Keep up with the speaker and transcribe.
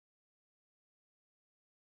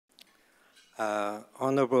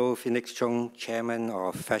Honorable Phoenix Cheng, Chairman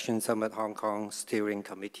of Fashion Summit Hong Kong Steering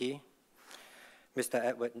Committee, Mr.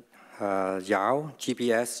 Edward Yao,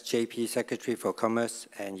 GPS JP Secretary for Commerce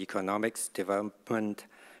and Economics Development,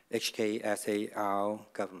 HKSAR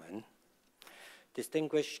Government,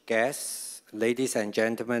 distinguished guests, ladies and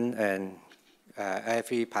gentlemen, and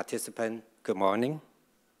every participant, good morning.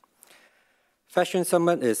 Fashion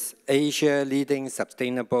Summit is Asia's leading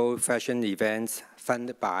sustainable fashion events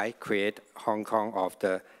funded by Create Hong Kong of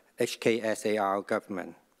the HKSAR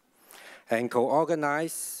Government and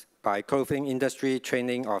co-organized by Clothing Industry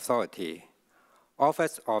Training Authority,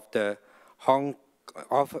 Office of the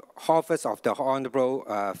Honorable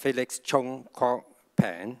Felix Chung Kwok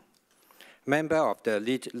Pan, Member of the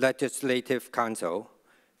Legislative Council,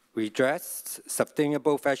 Redress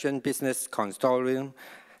Sustainable Fashion Business Consortium,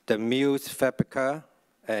 the Muse Fabrica,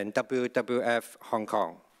 and WWF Hong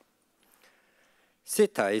Kong.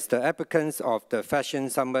 CITA is the applicants of the Fashion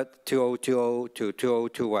Summit 2020 to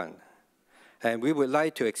 2021, and we would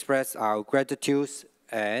like to express our gratitude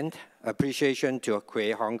and appreciation to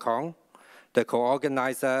Create Hong Kong, the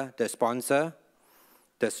co-organizer, the sponsor,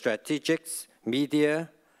 the strategics, media,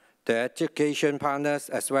 the education partners,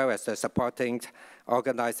 as well as the supporting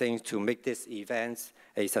organizing to make this event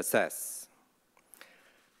a success.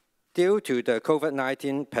 Due to the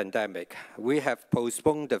COVID-19 pandemic, we have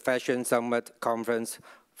postponed the Fashion Summit conference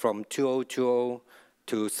from 2020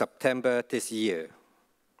 to September this year.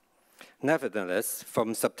 Nevertheless,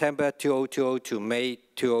 from September 2020 to May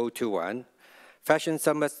 2021, Fashion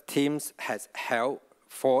Summit teams has held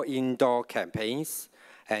 4 indoor campaigns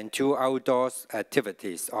and 2 outdoor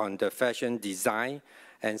activities on the fashion design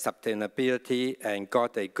and sustainability and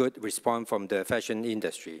got a good response from the fashion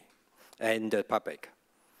industry and the public.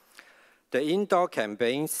 The indoor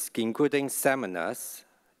campaigns, including seminars,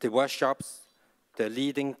 the workshops, the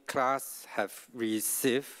leading class have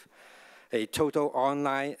received a total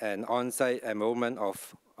online and on-site enrollment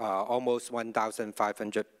of almost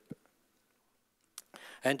 1,500.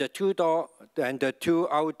 And the 2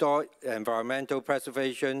 outdoor environmental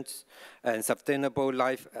preservation and sustainable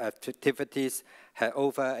life activities had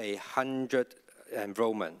over 100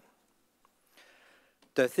 enrollment.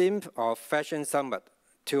 The theme of Fashion Summit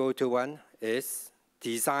 2021 is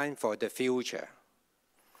Design for the Future.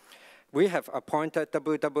 We have appointed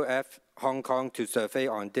WWF Hong Kong to survey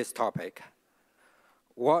on this topic.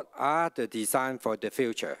 What are the design for the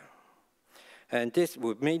future? And this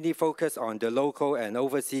would mainly focus on the local and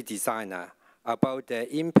overseas designer about their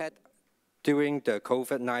impact during the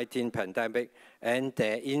COVID-19 pandemic and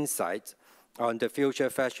their insights on the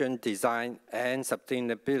future fashion design and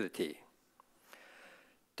sustainability.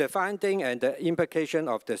 The finding and the implication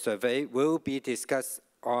of the survey will be discussed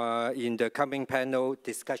in the coming panel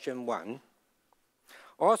discussion 1.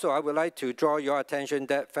 Also, I would like to draw your attention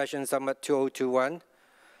that Fashion Summit 2021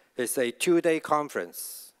 is a 2-day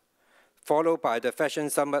conference, followed by the Fashion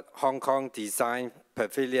Summit Hong Kong Design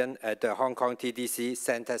Pavilion at the Hong Kong TDC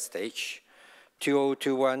Center Stage,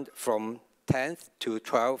 2021 from 10th to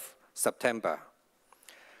 12th September.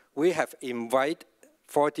 We have invited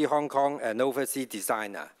 40 Hong Kong and overseas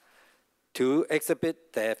designers to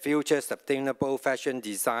exhibit their future sustainable fashion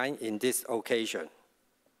design in this occasion.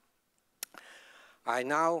 I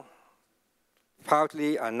now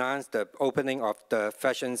proudly announce the opening of the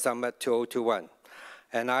Fashion Summit 2021,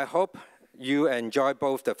 and I hope you enjoy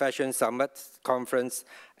both the Fashion Summit Conference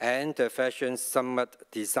and the Fashion Summit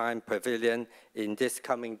Design Pavilion in these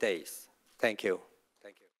coming days. Thank you.